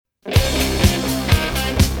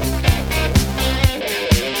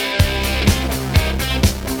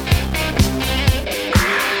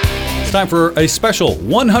Time for a special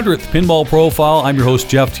 100th Pinball Profile. I'm your host,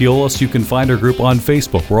 Jeff Teolis. You can find our group on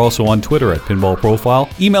Facebook. We're also on Twitter at Pinball Profile.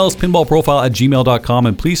 Email us pinballprofile@gmail.com,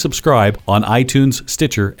 and please subscribe on iTunes,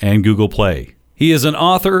 Stitcher, and Google Play. He is an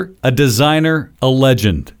author, a designer, a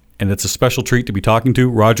legend, and it's a special treat to be talking to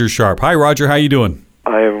Roger Sharp. Hi, Roger. How you doing?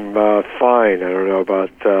 I am fine. I don't know about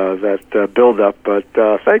that build-up, but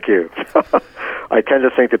thank you. I tend to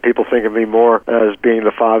think that people think of me more as being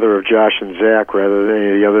the father of Josh and Zach rather than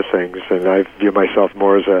any of the other things, and I view myself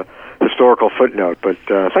more as a historical footnote, but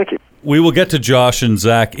thank you. We will get to Josh and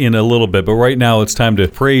Zach in a little bit, but right now it's time to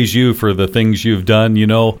praise you for the things you've done. You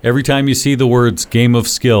know, every time you see the words game of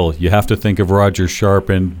skill, you have to think of Roger Sharp,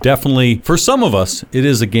 and definitely, for some of us, it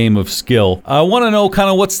is a game of skill. I want to know kind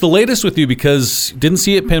of what's the latest with you, because didn't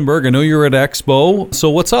see you at Pinburg. I know you were at Expo, so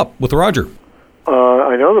what's up with Roger?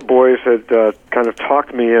 I know the boys had kind of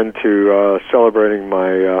talked me into celebrating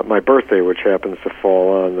my birthday, which happens to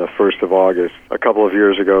fall on the 1st of August, a couple of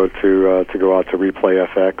years ago to go out to Replay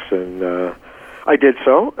FX, and I did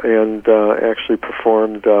so, and actually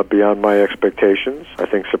performed beyond my expectations, I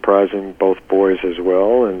think surprising both boys as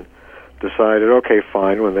well, and decided, okay,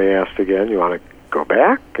 fine, when they asked again, you want to go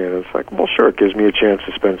back? And it's like, well, sure, it gives me a chance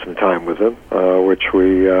to spend some time with them, which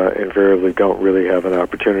we invariably don't really have an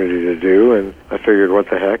opportunity to do. And I figured, what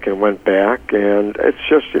the heck, and went back. And it's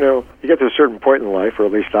just, you know, you get to a certain point in life, or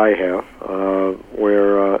at least I have,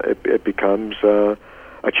 where it becomes a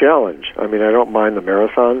challenge. I mean, I don't mind the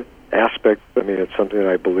marathon aspect. I mean, it's something that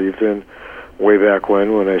I believed in way back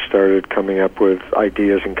when I started coming up with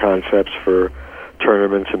ideas and concepts for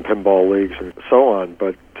tournaments and pinball leagues and so on,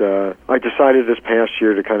 but I decided this past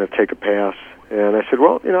year to kind of take a pass, and I said,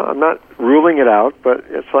 well, you know, I'm not ruling it out, but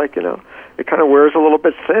it's like, you know, it kind of wears a little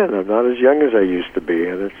bit thin. I'm not as young as I used to be,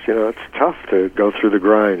 and it's, you know, it's tough to go through the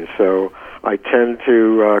grind, so I tend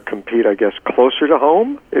to compete, I guess, closer to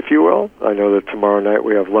home, if you will. I know that tomorrow night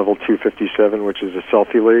we have Level 257, which is a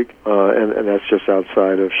selfie league, and that's just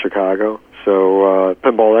outside of Chicago, so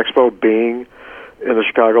Pinball Expo being in the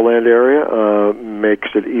Chicagoland area makes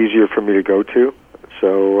it easier for me to go to.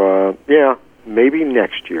 So, yeah, maybe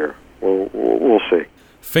next year. We'll see.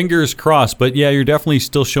 Fingers crossed. But, yeah, you're definitely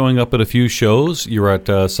still showing up at a few shows. You're at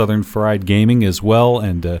Southern Fried Gaming as well,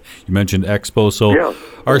 and you mentioned Expo. So yeah.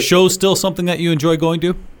 Are shows still something that you enjoy going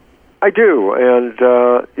to? I do, and,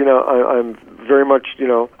 you know, I'm very much, you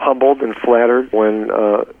know, humbled and flattered when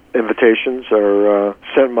invitations are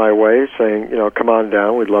sent my way saying, you know, come on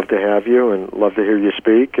down, we'd love to have you and love to hear you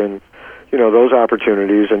speak. And, you know, those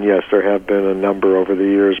opportunities, and yes, there have been a number over the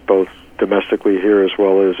years, both domestically here as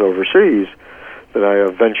well as overseas, that I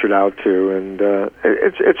have ventured out to, and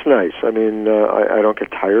it's nice. I mean, I don't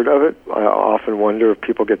get tired of it. I often wonder if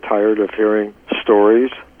people get tired of hearing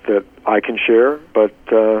stories that I can share, but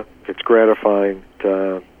it's gratifying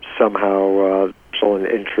to somehow show an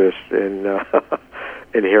interest in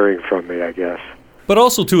in hearing from me, I guess. But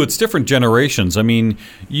also, too, it's different generations. I mean,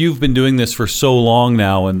 you've been doing this for so long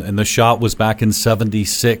now, and the shot was back in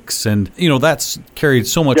 76, and, you know, that's carried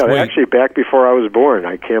so much weight. Yeah, actually, back before I was born.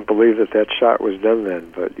 I can't believe that shot was done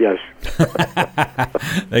then, but yes.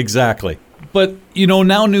 Exactly. But, you know,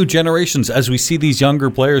 now new generations, as we see these younger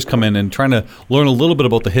players come in and trying to learn a little bit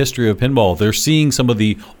about the history of pinball, they're seeing some of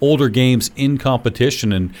the older games in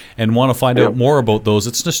competition and want to find out more about those.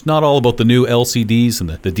 It's just not all about the new LCDs and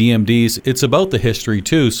the DMDs. It's about the history,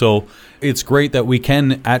 too. So it's great that we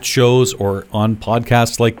can, at shows or on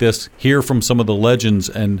podcasts like this, hear from some of the legends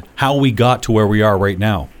and how we got to where we are right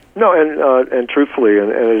now. No, and truthfully, and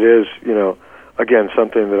it is, you know, again,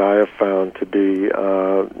 something that I have found to be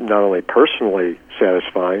not only personally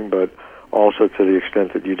satisfying, but also to the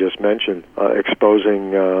extent that you just mentioned,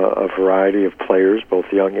 exposing a variety of players, both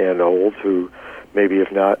young and old, who maybe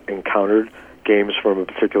have not encountered games from a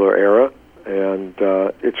particular era. And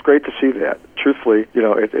it's great to see that. Truthfully, you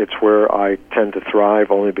know, it's where I tend to thrive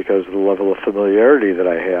only because of the level of familiarity that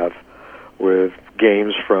I have with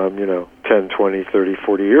games from, you know, 10, 20, 30,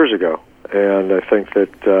 40 years ago. And I think that,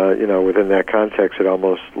 you know, within that context, it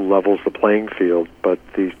almost levels the playing field. But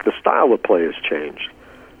the style of play has changed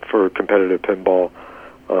for competitive pinball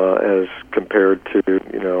as compared to,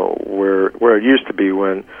 you know, where it used to be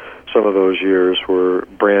when some of those years were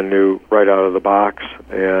brand new right out of the box.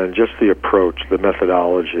 And just the approach, the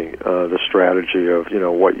methodology, the strategy of, you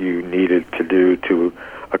know, what you needed to do to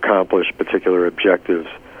accomplish particular objectives.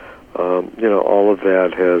 You know, all of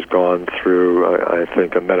that has gone through, I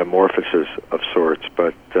think, a metamorphosis of sorts.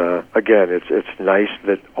 But again, it's nice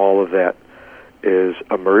that all of that is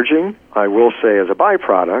emerging. I will say, as a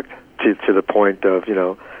byproduct, to the point of, you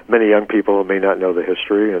know, many young people who may not know the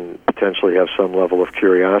history and potentially have some level of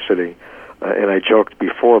curiosity and I joked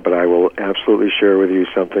before, but I will absolutely share with you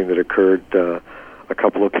something that occurred a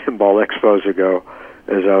couple of pinball expos ago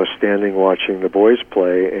as I was standing watching the boys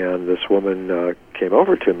play, and this woman came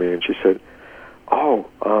over to me, and she said, "Oh,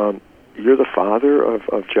 you're the father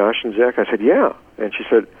of Josh and Zach?" I said, "Yeah." And she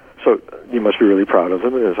said, "So you must be really proud of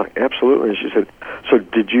them." And I was like, "Absolutely." And she said, "So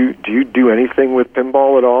do you do anything with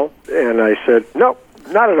pinball at all?" And I said, "No,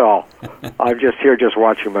 not at all. I'm just here just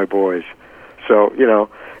watching my boys." So,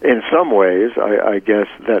 in some ways, I guess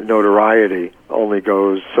that notoriety only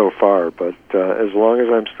goes so far. But as long as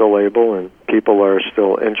I'm still able and people are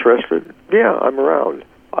still interested, yeah, I'm around.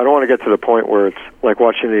 I don't want to get to the point where it's like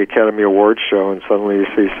watching the Academy Awards show and suddenly you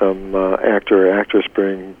see some actor or actress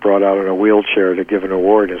being brought out in a wheelchair to give an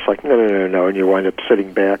award. It's like, no. And you wind up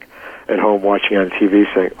sitting back at home watching on TV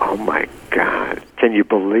saying, "Oh, my God, can you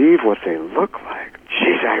believe what they look like?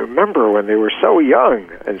 Jeez, I remember when they were so young,"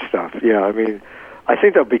 and stuff. Yeah, I mean, I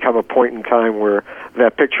think there'll become a point in time where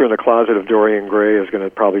that picture in the closet of Dorian Gray is going to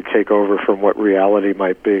probably take over from what reality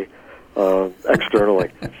might be externally.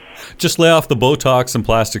 Just lay off the Botox and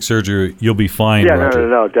plastic surgery. You'll be fine, Yeah, Roger.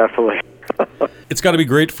 no, definitely. It's got to be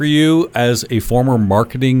great for you as a former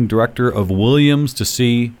marketing director of Williams to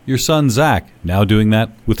see your son, Zach, now doing that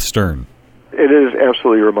with Stern. It is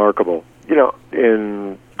absolutely remarkable.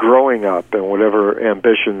 In growing up and whatever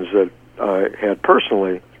ambitions that I had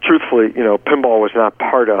personally, truthfully, pinball was not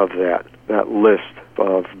part of that list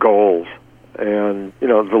of goals. And,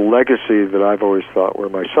 the legacy that I've always thought were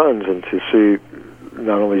my sons, and to see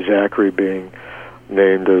not only Zachary being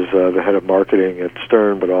named as the head of marketing at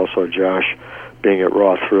Stern, but also Josh being at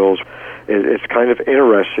Raw Thrills, it's kind of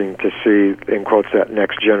interesting to see, in quotes, that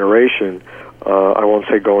next generation, I won't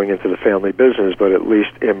say going into the family business, but at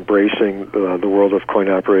least embracing the world of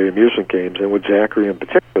coin-operated amusement games, and with Zachary in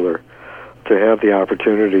particular, to have the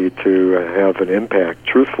opportunity to have an impact,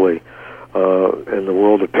 truthfully, in the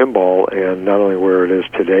world of pinball, and not only where it is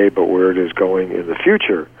today, but where it is going in the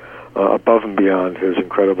future, above and beyond his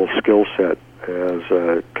incredible skill set as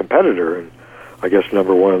a competitor, and I guess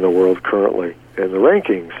number one in the world currently in the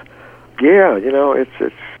rankings. Yeah,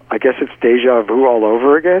 it's I guess it's deja vu all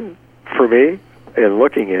over again for me, and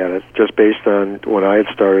looking at it just based on when I had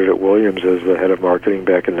started at Williams as the head of marketing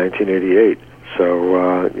back in 1988.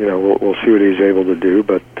 So, we'll see what he's able to do,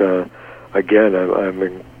 but again, I'm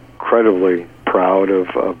incredibly proud of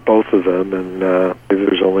both of them, and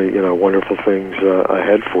there's only, wonderful things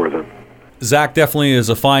ahead for them. Zach definitely is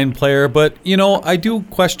a fine player, but, I do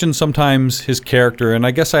question sometimes his character, and I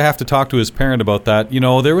guess I have to talk to his parent about that.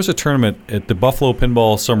 There was a tournament at the Buffalo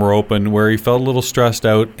Pinball Summer Open where he felt a little stressed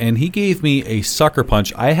out, and he gave me a sucker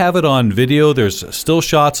punch. I have it on video. There's still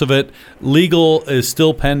shots of it. Legal is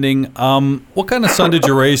still pending. What kind of son did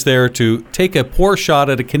you raise there to take a poor shot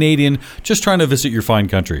at a Canadian just trying to visit your fine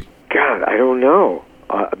country? God, I don't know.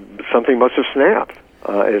 Something must have snapped.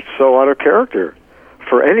 It's so out of character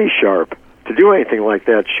for any sharp to do anything like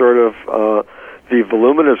that, short of the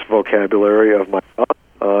voluminous vocabulary of my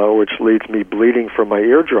father, which leads me bleeding from my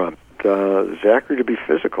eardrum. Zachary to be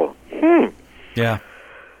physical. Yeah.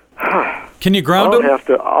 Can you ground him?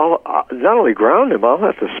 I'll not only ground him, I'll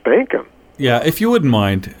have to spank him. Yeah, if you wouldn't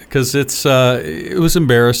mind, because it was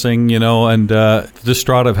embarrassing, and the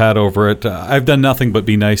distraught I've had over it. I've done nothing but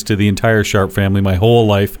be nice to the entire Sharp family my whole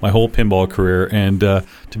life, my whole pinball career, and to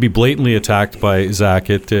be blatantly attacked by Zach,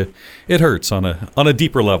 it hurts on a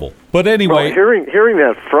deeper level. But anyway, well, hearing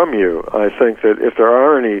that from you, I think that if there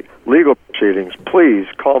are any legal proceedings, please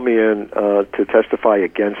call me in to testify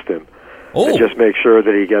against him, and just make sure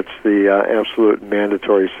that he gets the absolute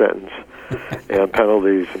mandatory sentence and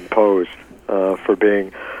penalties imposed for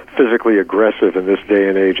being physically aggressive in this day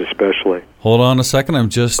and age especially. Hold on a second. I'm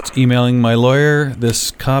just emailing my lawyer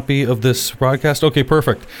this copy of this broadcast. Okay,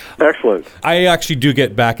 perfect. Excellent. I actually do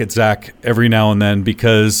get back at Zach every now and then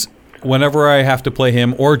because whenever I have to play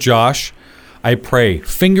him or Josh, I pray,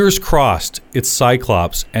 fingers crossed, it's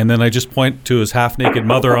Cyclops, and then I just point to his half-naked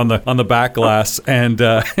mother on the back glass, and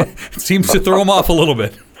it seems to throw him off a little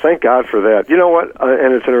bit. Thank God for that. You know what?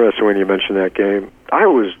 And it's interesting when you mention that game. I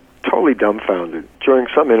was totally dumbfounded during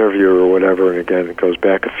some interview or whatever, and again, it goes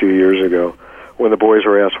back a few years ago, when the boys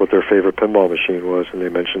were asked what their favorite pinball machine was, and they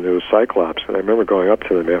mentioned it was Cyclops. And I remember going up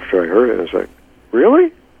to them after I heard it, and I was like,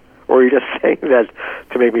 really? Or are you just saying that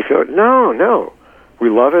to make me feel it? No.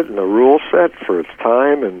 We love it, and the rule set for its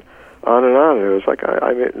time, and on and on. And it was like,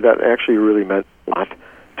 I mean, that actually really meant a lot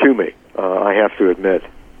to me, I have to admit,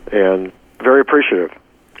 and very appreciative.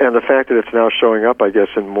 And the fact that it's now showing up, I guess,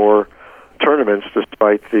 in more tournaments,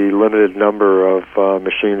 despite the limited number of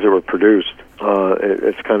machines that were produced,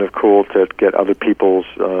 it's kind of cool to get other people's,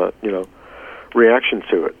 reaction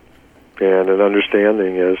to it. and an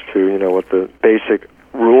understanding as to what the basic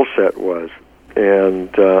rule set was. And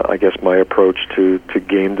I guess my approach to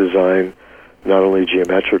game design, not only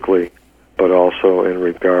geometrically, but also in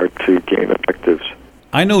regard to game objectives.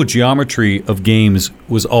 I know geometry of games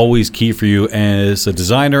was always key for you as a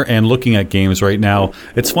designer and looking at games right now.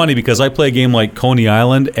 It's funny because I play a game like Coney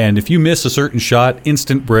Island, and if you miss a certain shot,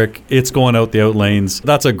 instant brick, it's going out the out lanes.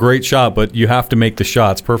 That's a great shot, but you have to make the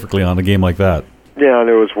shots perfectly on a game like that. Yeah, and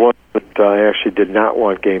there was one that I actually did not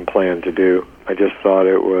want game plan to do. I just thought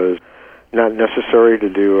it was not necessary to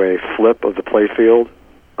do a flip of the playfield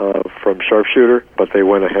from sharpshooter, but they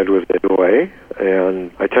went ahead with it anyway. And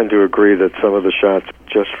I tend to agree that some of the shots,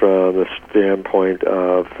 just from the standpoint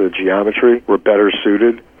of the geometry, were better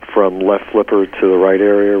suited from left flipper to the right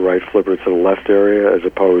area, right flipper to the left area, as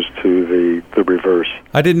opposed to the reverse.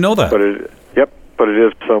 I didn't know that. But it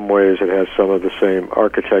is, in some ways, it has some of the same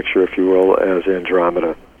architecture, if you will, as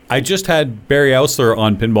Andromeda. I just had Barry Ausler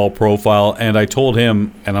on Pinball Profile, and I told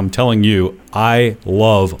him, and I'm telling you, I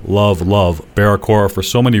love Baracora for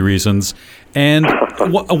so many reasons. And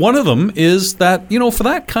one of them is that, for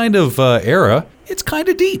that kind of era, it's kind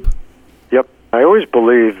of deep. Yep. I always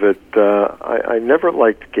believe that I never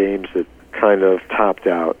liked games that kind of topped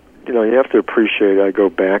out. You have to appreciate, I go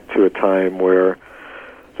back to a time where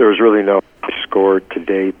there was really no scored to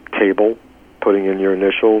date table, putting in your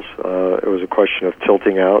initials. It was a question of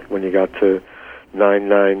tilting out when you got to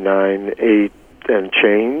 9998 and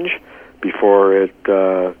change before it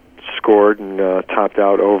scored and topped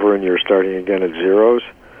out over, and you're starting again at zeros.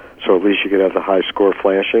 So at least you could have the high score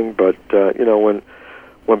flashing. But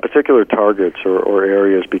when particular targets or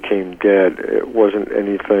areas became dead, it wasn't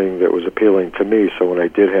anything that was appealing to me. So when I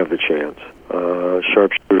did have the chance,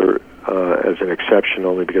 sharpshooter as an exception,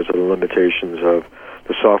 only because of the limitations of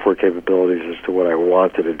the software capabilities as to what I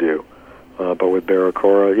wanted to do. But with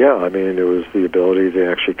Baracora, it was the ability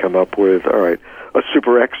to actually come up with, a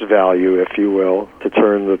Super X value, if you will, to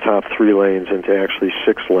turn the top 3 lanes into actually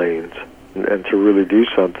 6 lanes, and to really do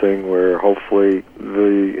something where hopefully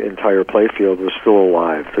the entire playfield was still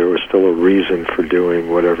alive. There was still a reason for doing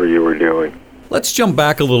whatever you were doing. Let's jump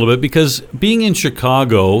back a little bit, because being in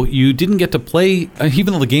Chicago, you didn't get to play,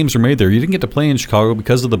 even though the games were made there, you didn't get to play in Chicago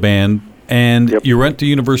because of the band, and You went to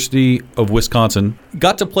University of Wisconsin,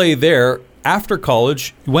 got to play there. After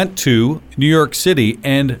college, went to New York City,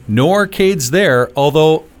 and no arcades there,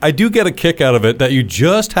 although I do get a kick out of it that you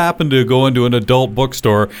just happened to go into an adult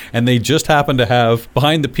bookstore and they just happened to have,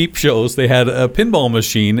 behind the peep shows, they had a pinball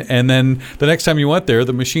machine, and then the next time you went there,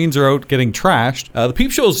 the machines are out getting trashed. The peep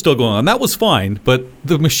show is still going on. That was fine, but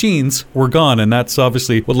the machines were gone, and that's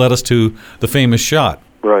obviously what led us to the famous shot.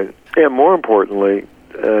 Right. And more importantly,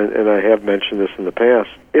 and I have mentioned this in the past,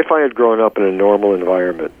 if I had grown up in a normal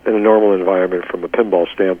environment from a pinball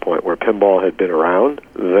standpoint, where pinball had been around,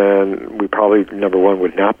 then we probably, number one,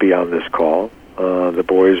 would not be on this call. The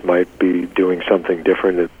boys might be doing something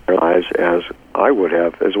different in their lives, as I would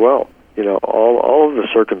have as well. All of the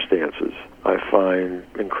circumstances I find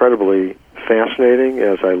incredibly fascinating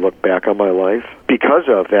as I look back on my life. Because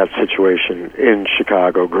of that situation in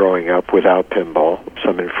Chicago growing up without pinball,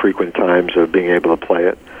 some infrequent times of being able to play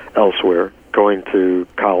it elsewhere, going to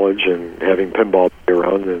college and having pinball be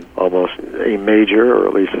around, and almost a major, or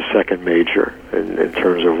at least a second major, in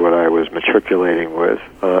terms of what I was matriculating with,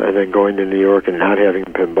 and then going to New York and not having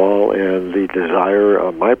pinball, and the desire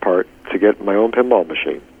on my part to get my own pinball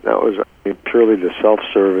machine. That was purely the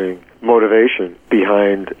self-serving motivation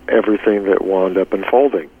behind everything that wound up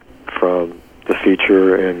unfolding, from the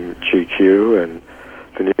feature in GQ and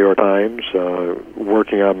the New York Times,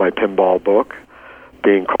 working on my pinball book,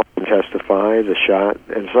 being called and testify, the shot,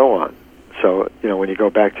 and so on. So, when you go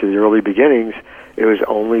back to the early beginnings, it was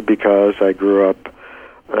only because I grew up,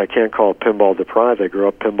 and I can't call it pinball deprived, I grew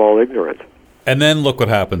up pinball ignorant. And then look what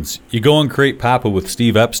happens. You go and create Papa with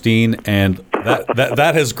Steve Epstein, and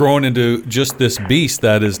that has grown into just this beast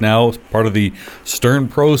that is now part of the Stern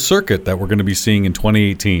Pro circuit that we're going to be seeing in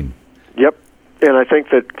 2018. Yep. And I think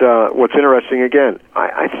that what's interesting, again,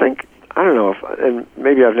 I think, I don't know, and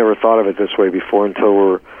maybe I've never thought of it this way before until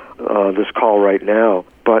we're this call right now,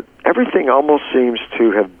 but everything almost seems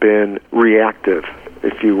to have been reactive,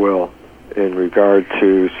 if you will, in regard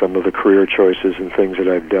to some of the career choices and things that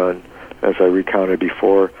I've done, as I recounted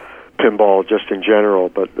before, pinball just in general.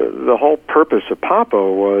 But the whole purpose of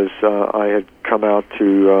Papo was I had come out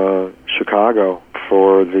to Chicago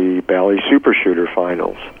for the Bally Super Shooter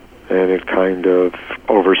finals, and had kind of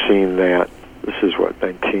overseen that. This is,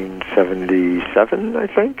 1977, I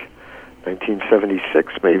think?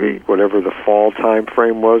 1976, maybe, whatever the fall time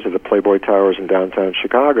frame was, at the Playboy Towers in downtown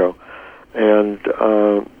Chicago. And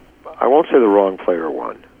I won't say the wrong player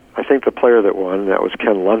won. I think the player that won, that was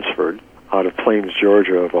Ken Lunsford, out of Plains,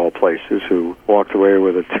 Georgia, of all places, who walked away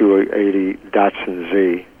with a 280 Datsun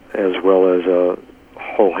Z, as well as a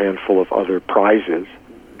whole handful of other prizes.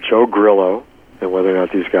 Joe Grillo, and whether or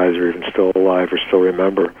not these guys are even still alive or still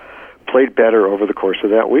remember, played better over the course of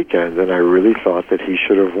that weekend, and I really thought that he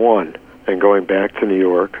should have won. And going back to New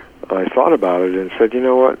York, I thought about it and said, you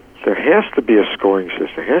know what? There has to be a scoring system.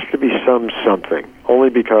 There has to be something.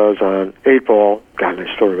 Only because on 8-ball, God, and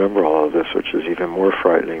I still remember all of this, which is even more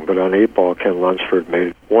frightening, but on 8-ball, Ken Lunsford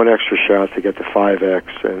made one extra shot to get the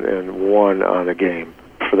 5X and won on a game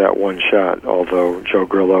for that one shot, although Joe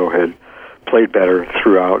Grillo had played better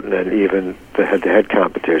throughout, and then even the head-to-head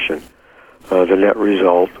competition. The net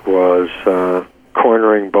result was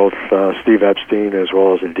cornering both Steve Epstein as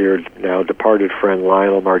well as a dear, now departed friend,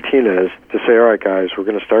 Lionel Martinez, to say, all right, guys, we're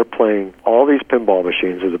going to start playing all these pinball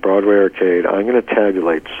machines at the Broadway Arcade. I'm going to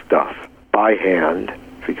tabulate stuff by hand,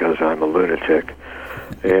 because I'm a lunatic,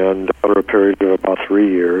 and over a period of about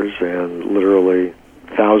 3 years and literally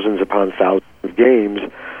thousands upon thousands of games,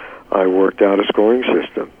 I worked out a scoring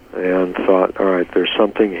system and thought, all right, there's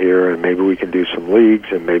something here, and maybe we can do some leagues,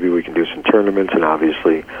 and maybe we can do some tournaments, and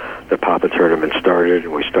obviously the Papa tournament started,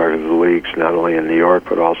 and we started the leagues not only in New York,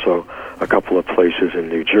 but also a couple of places in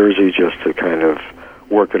New Jersey just to kind of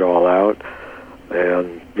work it all out,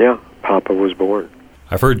 and yeah, Papa was born.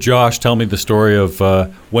 I've heard Josh tell me the story of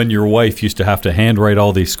when your wife used to have to handwrite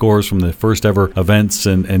all these scores from the first ever events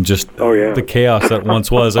and just the chaos that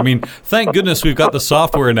once was. I mean, thank goodness we've got the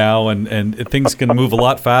software now and things can move a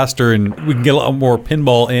lot faster and we can get a lot more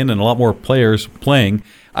pinball in and a lot more players playing.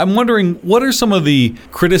 I'm wondering, what are some of the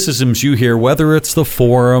criticisms you hear, whether it's the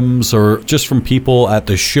forums or just from people at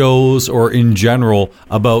the shows or in general,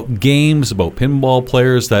 about games, about pinball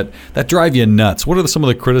players that drive you nuts? What are some of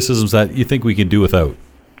the criticisms that you think we can do without?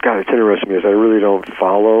 God, it's interesting because I really don't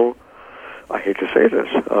follow, I hate to say this,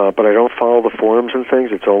 but I don't follow the forums and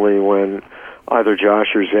things. It's only when either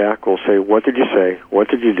Josh or Zach will say, what did you say? What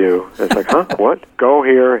did you do? And it's like, huh? What? Go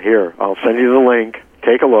here. I'll send you the link.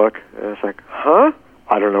 Take a look. And it's like, huh?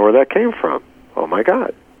 I don't know where that came from. Oh, my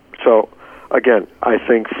God. So, again, I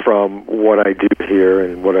think from what I do here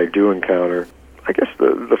and what I do encounter, I guess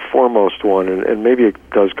the foremost one, and maybe it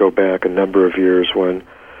does go back a number of years when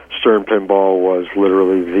Stern Pinball was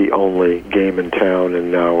literally the only game in town,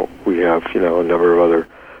 and now we have, a number of other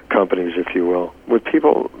companies, if you will, with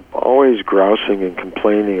people always grousing and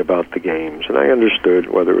complaining about the games. And I understood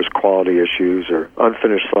whether it was quality issues or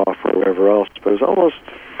unfinished software or whatever else, but it was almost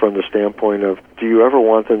from the standpoint of, do you ever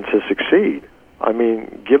want them to succeed? I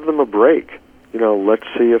mean, give them a break. Let's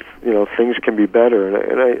see if, things can be better.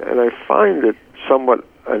 And I find it somewhat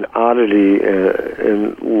an oddity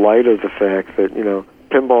in light of the fact that,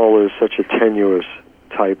 pinball is such a tenuous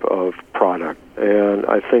type of product. And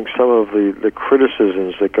I think some of the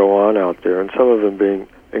criticisms that go on out there, and some of them being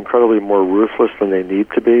incredibly more ruthless than they need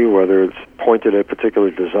to be, whether it's pointed at particular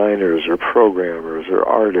designers or programmers or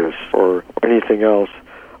artists or anything else,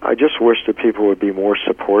 I just wish that people would be more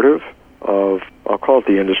supportive of, I'll call it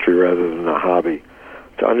the industry rather than the hobby,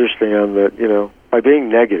 to understand that, by being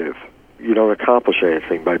negative, you don't accomplish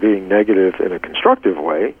anything. By being negative in a constructive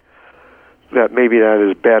way, that maybe that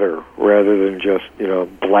is better rather than just,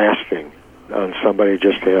 blasting on somebody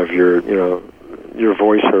just to have your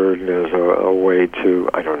voice heard as a way to,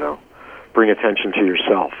 bring attention to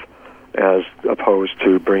yourself as opposed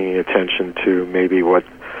to bringing attention to maybe what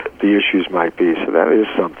the issues might be. So that is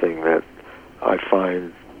something that I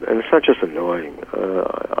find, and it's not just annoying,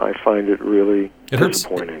 I find it really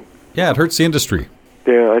disappointing. Yeah, it hurts the industry.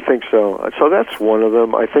 Yeah, I think so. So that's one of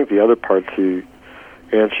them. I think the other part, to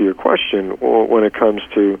answer your question, when it comes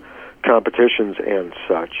to competitions and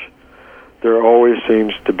such, there always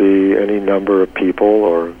seems to be any number of people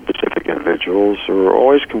or specific individuals who are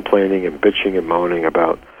always complaining and bitching and moaning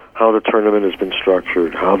about how the tournament has been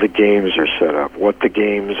structured, how the games are set up, what the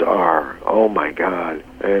games are. Oh, my God.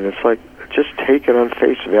 And it's like, just take it on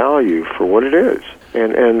face value for what it is.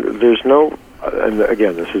 And there's no, and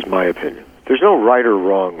again, this is my opinion, there's no right or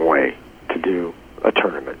wrong way to do a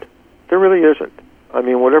tournament. There really isn't. I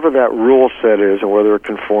mean, whatever that rule set is, and whether it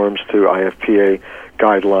conforms to IFPA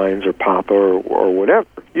guidelines or PAPA or whatever,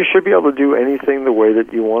 you should be able to do anything the way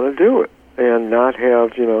that you want to do it and not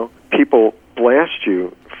have, people blast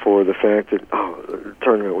you for the fact that, the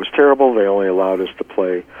tournament was terrible, they only allowed us to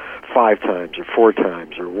play 5 times or 4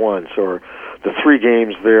 times or once, or the 3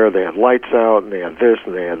 games there, they had lights out and they had this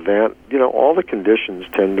and they had that. All the conditions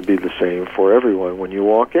tend to be the same for everyone. When you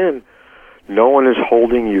walk in, no one is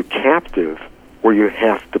holding you captive where you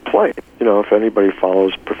have to play. If anybody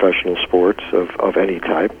follows professional sports of any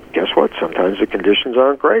type, guess what? Sometimes the conditions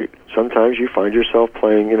aren't great. Sometimes you find yourself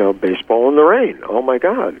playing, baseball in the rain. Oh, my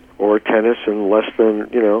God. Or tennis in less than,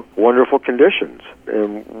 wonderful conditions.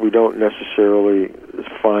 And we don't necessarily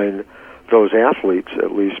find those athletes,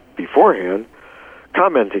 at least beforehand,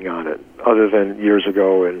 commenting on it, other than years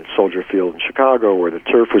ago in Soldier Field in Chicago where the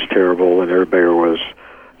turf was terrible and everybody was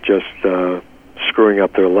just screwing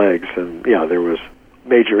up their legs. And, yeah, there was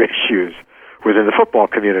major issues within the football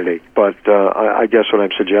community. But I guess what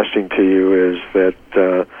I'm suggesting to you is that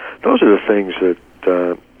those are the things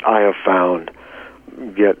that I have found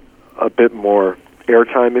get a bit more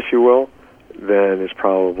airtime, if you will, than is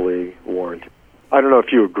probably warranted. I don't know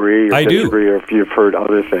if you agree or disagree, or if you've heard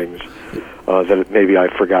other things that maybe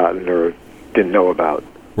I've forgotten or didn't know about.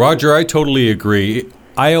 Roger, I totally agree.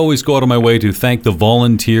 I always go out of my way to thank the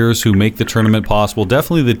volunteers who make the tournament possible,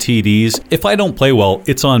 definitely the TDs. If I don't play well,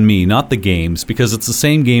 it's on me, not the games, because it's the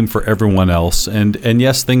same game for everyone else. And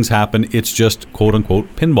yes, things happen. It's just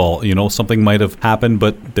quote-unquote pinball. Something might have happened,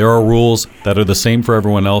 but there are rules that are the same for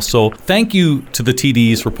everyone else. So thank you to the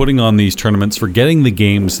TDs for putting on these tournaments, for getting the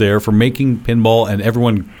games there, for making pinball and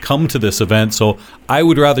everyone come to this event. So I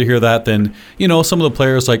would rather hear that than, some of the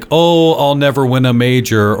players like, oh, I'll never win a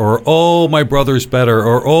major, or oh, my brother's better,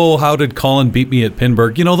 or oh, how did Colin beat me at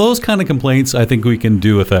Pinburg? Those kind of complaints I think we can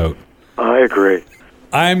do without. I agree.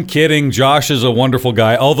 I'm kidding. Josh is a wonderful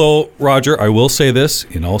guy. Although, Roger, I will say this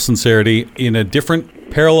in all sincerity, in a different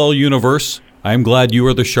parallel universe, I'm glad you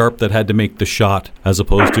were the sharp that had to make the shot as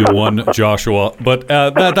opposed to one Joshua. But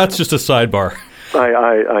that's just a sidebar.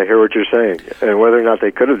 I hear what you're saying. And whether or not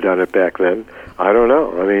they could have done it back then, I don't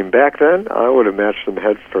know. I mean, back then, I would have matched them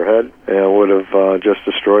head for head and would have just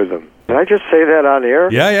destroyed them. Did I just say that on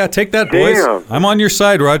air? Yeah, take that, boys. Damn. I'm on your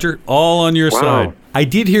side, Roger. All on your side. I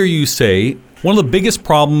did hear you say one of the biggest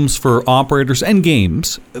problems for operators and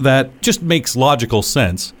games that just makes logical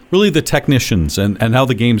sense, really the technicians and how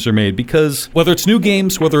the games are made. Because whether it's new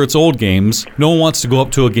games, whether it's old games, no one wants to go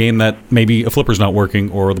up to a game that maybe a flipper's not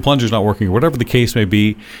working or the plunger's not working or whatever the case may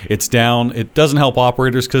be. It's down. It doesn't help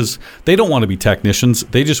operators because they don't want to be technicians.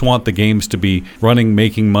 They just want the games to be running,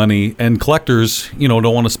 making money. And collectors,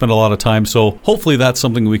 don't want to spend a lot of time. So hopefully that's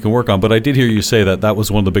something we can work on. But I did hear you say that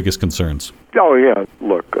was one of the biggest concerns. Oh, yeah.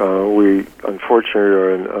 Look, we unfortunately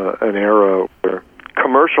are in an era where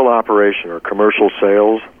commercial operation or commercial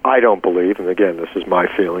sales, I don't believe, and again, this is my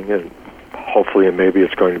feeling, and hopefully and maybe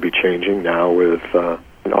it's going to be changing now with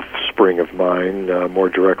an offspring of mine more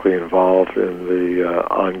directly involved in the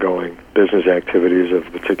ongoing business activities of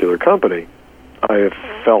a particular company. I have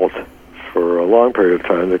felt for a long period of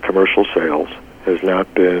time that commercial sales has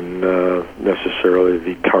not been necessarily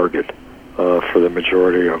the target for the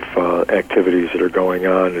majority of activities that are going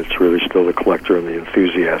on. It's really still the collector and the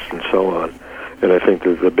enthusiast and so on. And I think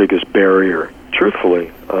that the biggest barrier,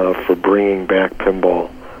 truthfully, for bringing back pinball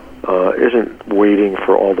isn't waiting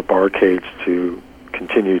for all the barcades to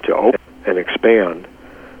continue to open and expand.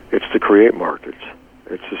 It's to create markets.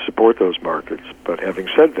 It's to support those markets. But having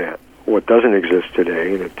said that, what doesn't exist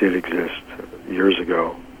today, and it did exist years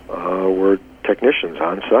ago, were technicians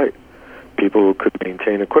on site, people who could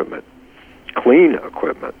maintain equipment, clean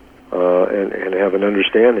equipment, and have an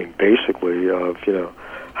understanding, basically, of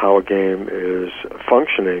how a game is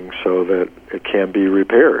functioning so that it can be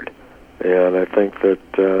repaired. And I think that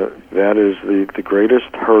that is the greatest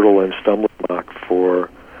hurdle and stumbling block for,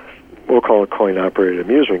 we'll call it coin-operated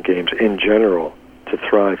amusement games in general, to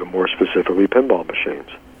thrive, and more specifically pinball machines.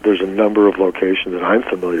 There's a number of locations that I'm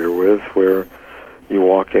familiar with where you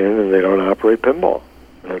walk in and they don't operate pinball.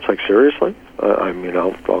 And it's like, seriously?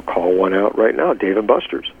 I'll call one out right now, Dave &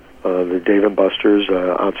 Buster's. The Dave & Buster's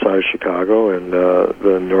outside of Chicago and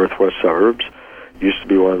the northwest suburbs used to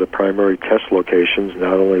be one of the primary test locations,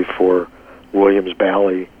 not only for Williams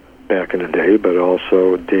Bally back in the day, but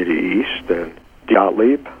also Data East and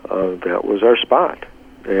Gottlieb. That was our spot.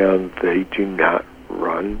 And they do not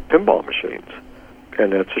run pinball machines.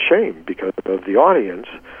 And that's a shame because of the audience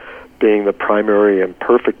being the primary and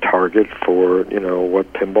perfect target for,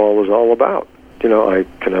 what pinball is all about. I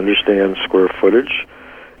can understand square footage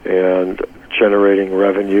and generating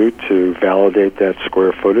revenue to validate that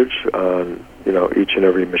square footage on, each and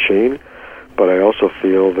every machine. But I also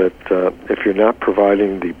feel that if you're not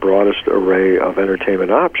providing the broadest array of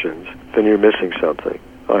entertainment options, then you're missing something.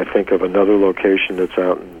 I think of another location that's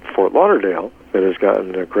out in Fort Lauderdale that has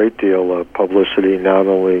gotten a great deal of publicity, not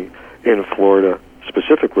only in Florida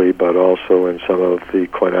specifically, but also in some of the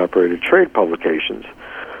coin-operated trade publications.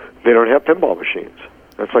 They don't have pinball machines.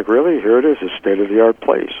 It's like, really? Here it is, a state-of-the-art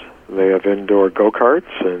place. They have indoor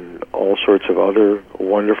go-karts and all sorts of other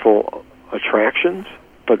wonderful attractions,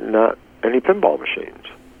 but not any pinball machines.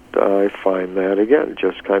 I find that, again,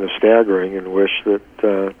 just kind of staggering, and wish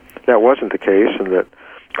that that wasn't the case, and that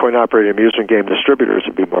coin-operated amusement game distributors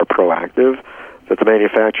would be more proactive, that the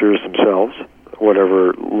manufacturers themselves,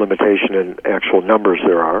 whatever limitation in actual numbers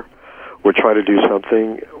there are, would try to do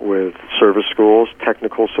something with service schools,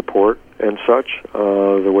 technical support, and such,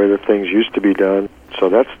 the way that things used to be done. So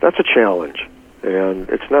that's a challenge, and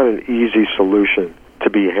it's not an easy solution to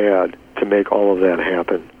be had to make all of that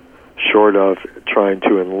happen, short of trying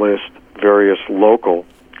to enlist various local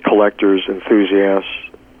collectors, enthusiasts,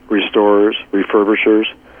 restorers, refurbishers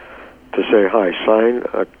to say, hi, sign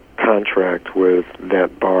a contract with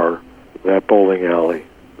that bar, that bowling alley,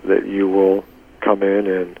 that you will come in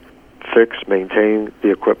and fix, maintain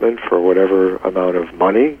the equipment for whatever amount of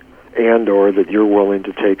money, and or that you're willing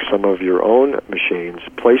to take some of your own machines,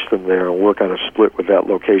 place them there, and work on a split with that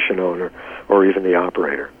location owner or even the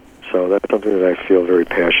operator. So that's something that I feel very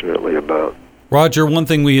passionately about. Roger, one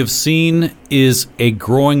thing we have seen is a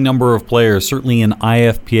growing number of players, certainly in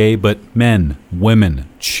IFPA, but men, women,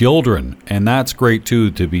 children, and that's great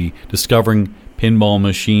too, to be discovering pinball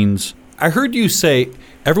machines. I heard you say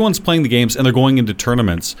everyone's playing the games and they're going into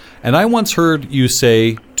tournaments, and I once heard you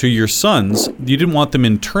say to your sons you didn't want them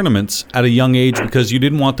in tournaments at a young age because you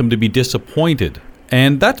didn't want them to be disappointed.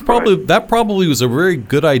 And that probably was a very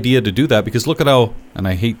good idea to do that, because look at how, and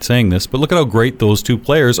I hate saying this, but look at how great those two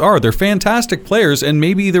players are. They're fantastic players, and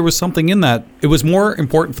maybe there was something in that. It was more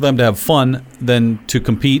important for them to have fun than to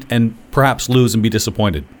compete and perhaps lose and be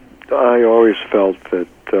disappointed. I always felt that,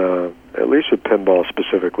 at least with pinball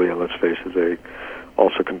specifically, and let's face it, they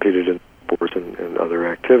also competed in sports and other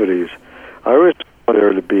activities, I always wanted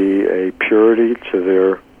there to be a purity to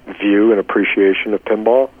their view and appreciation of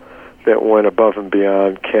pinball that went above and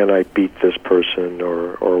beyond, can I beat this person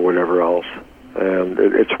or whatever else. And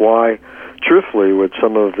it's why, truthfully, with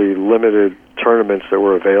some of the limited tournaments that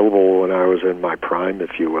were available when I was in my prime,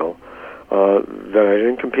 if you will, that I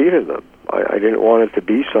didn't compete in them. I didn't want it to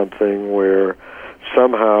be something where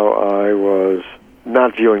somehow I was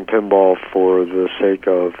not viewing pinball for the sake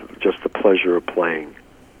of just the pleasure of playing.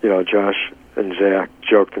 You know, Josh and Zach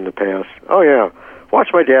joked in the past, oh yeah, watch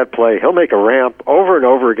my dad play. He'll make a ramp over and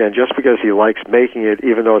over again just because he likes making it,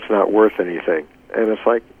 even though it's not worth anything. And it's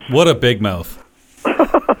like... What a big mouth.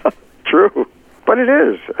 True. But it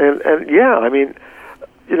is. And yeah, I mean,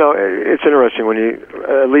 you know, it's interesting when you,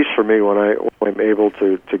 at least for me, when I'm able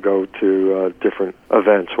to go to different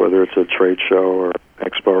events, whether it's a trade show or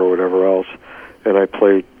expo or whatever else, and I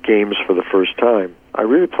play games for the first time, I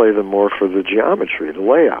really play them more for the geometry, the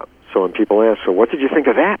layout. So when people ask, so what did you think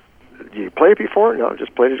of that? Did you play it before? No,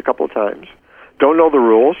 just played it a couple of times. Don't know the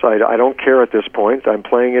rules. I don't care at this point. I'm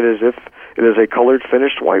playing it as if it is a colored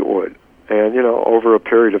finished whitewood. And, you know, over a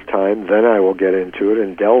period of time, then I will get into it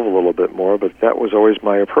and delve a little bit more. But that was always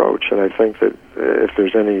my approach. And I think that if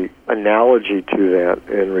there's any analogy to that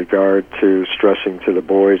in regard to stressing to the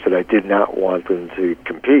boys that I did not want them to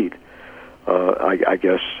compete, I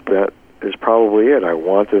guess that is probably it. I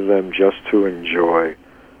wanted them just to enjoy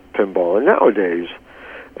pinball. And nowadays...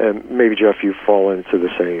 and maybe, Jeff, you fall into the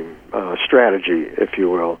same strategy, if you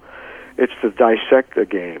will. It's to dissect a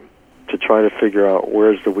game, to try to figure out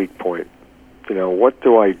where's the weak point. You know, what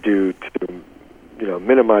do I do to, you know,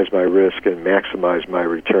 minimize my risk and maximize my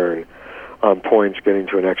return on points, getting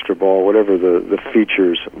to an extra ball, whatever the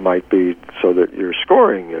features might be, so that your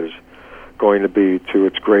scoring is going to be to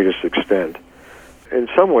its greatest extent. In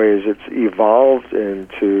some ways, it's evolved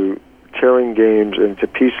into tearing games into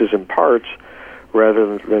pieces and parts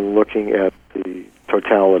rather than looking at the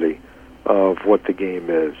totality of what the game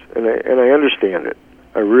is. And I understand it.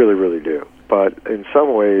 I really, really do. But in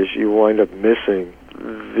some ways, you wind up missing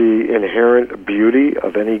the inherent beauty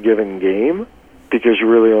of any given game because you're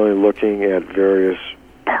really only looking at various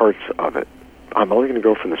parts of it. I'm only going to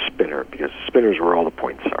go for the spinner because the spinner's where all the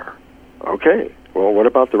points are. Okay, well, what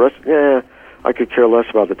about the rest? Yeah, I could care less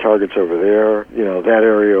about the targets over there, you know, that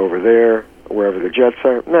area over there, wherever the jets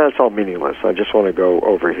are. Nah, it's all meaningless. I just want to go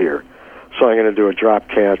over here. So I'm going to do a drop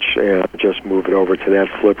catch and just move it over to that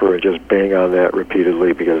flipper and just bang on that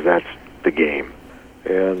repeatedly because that's the game.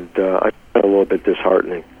 And I find it a little bit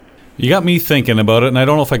disheartening. You got me thinking about it, and I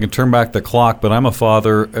don't know if I can turn back the clock, but I'm a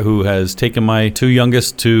father who has taken my two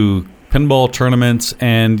youngest to pinball tournaments,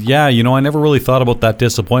 and yeah, you know, I never really thought about that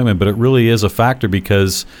disappointment, but it really is a factor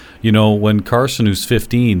because, you know, when Carson, who's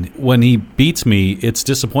 15, when he beats me, it's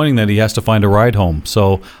disappointing that he has to find a ride home.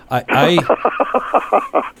 So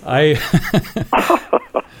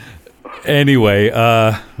anyway,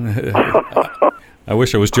 I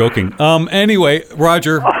wish I was joking. Anyway,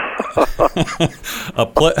 Roger,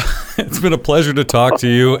 it's been a pleasure to talk to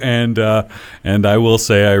you, and I will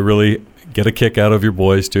say I really get a kick out of your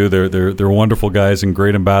boys too. They're wonderful guys and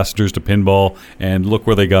great ambassadors to pinball, and look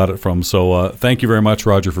where they got it from. So thank you very much,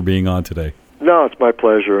 Roger, for being on today. No, it's my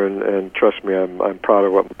pleasure, and trust me, I'm proud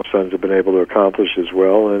of what my sons have been able to accomplish as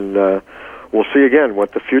well, and we'll see again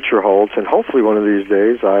what the future holds, and hopefully one of these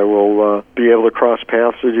days I will be able to cross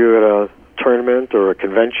paths with you at a tournament or a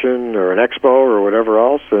convention or an expo or whatever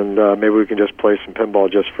else, and maybe we can just play some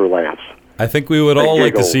pinball just for laughs. I think we would all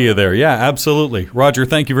like to see you there. Yeah, absolutely. Roger,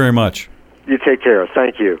 thank you very much. You take care.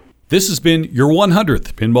 Thank you. This has been your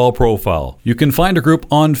 100th Pinball Profile. You can find our group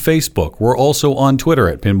on Facebook. We're also on Twitter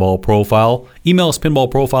at Pinball Profile. Email us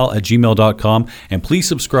pinballprofile@gmail.com, and please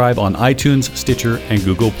subscribe on iTunes, Stitcher, and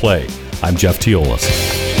Google Play. I'm Jeff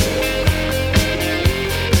Teolis.